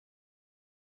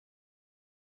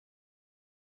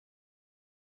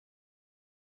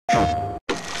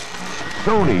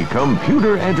Sony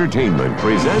Computer Entertainment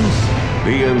presents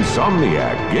the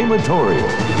Insomniac Gamatorium.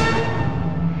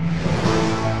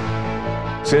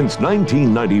 Since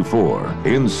 1994,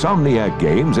 Insomniac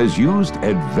Games has used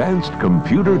advanced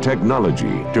computer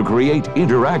technology to create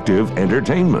interactive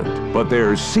entertainment. But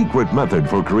their secret method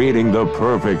for creating the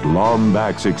perfect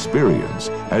Lombax experience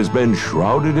has been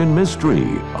shrouded in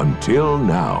mystery until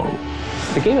now.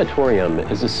 The Gamatorium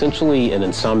is essentially an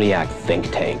Insomniac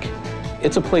think tank.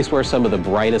 It's a place where some of the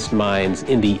brightest minds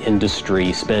in the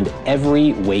industry spend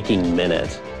every waking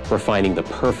minute refining the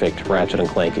perfect Ratchet &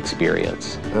 Clank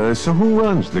experience. So who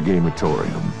runs the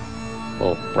Gamatorium?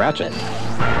 Well, Ratchet.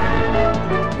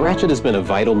 Ratchet has been a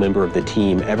vital member of the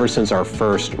team ever since our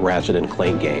first Ratchet &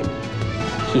 Clank game.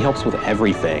 He helps with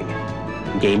everything: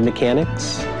 game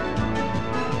mechanics,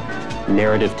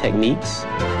 narrative techniques,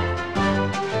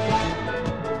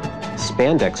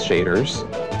 spandex shaders,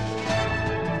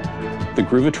 the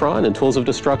Groovatron and Tools of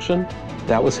Destruction.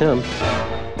 That was him.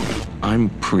 I'm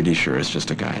pretty sure it's just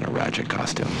a guy in a Ratchet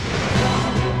costume.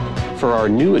 For our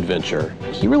new adventure,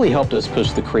 he really helped us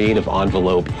push the creative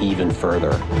envelope even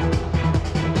further.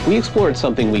 We explored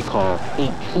something we call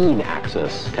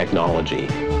 18-axis technology.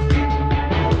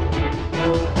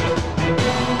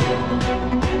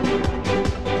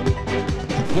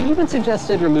 He even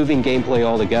suggested removing gameplay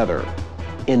altogether,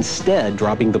 instead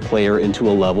dropping the player into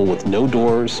a level with no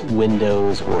doors,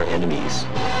 windows, or enemies.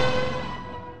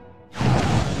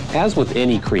 As with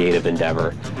any creative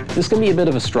endeavor, this can be a bit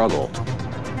of a struggle.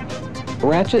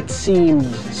 Ratchet seemed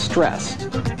stressed.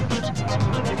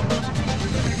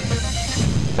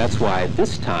 That's why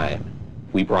this time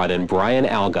we brought in Brian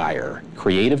Algier,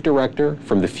 creative director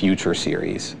from the Future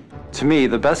series. To me,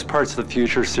 the best parts of the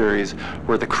Future series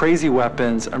were the crazy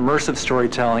weapons, immersive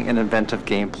storytelling, and inventive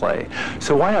gameplay.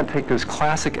 So why not take those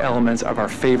classic elements of our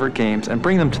favorite games and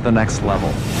bring them to the next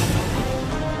level?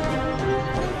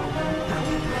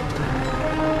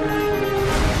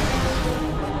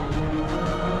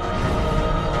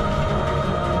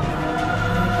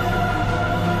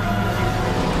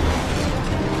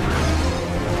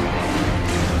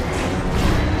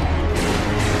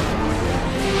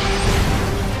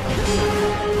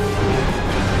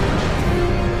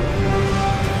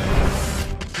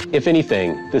 If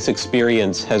anything, this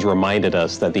experience has reminded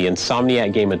us that the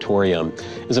Insomniac Gamatorium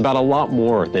is about a lot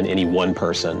more than any one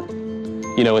person.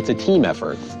 You know, it's a team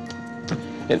effort.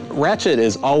 And Ratchet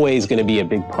is always going to be a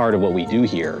big part of what we do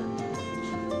here,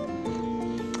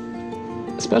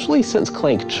 especially since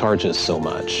Clank charges so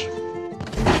much.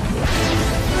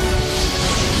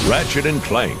 Ratchet &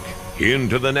 Clank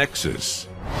into the Nexus.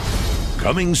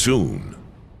 Coming soon.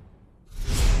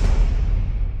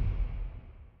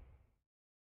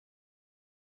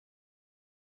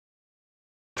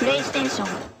 PlayStation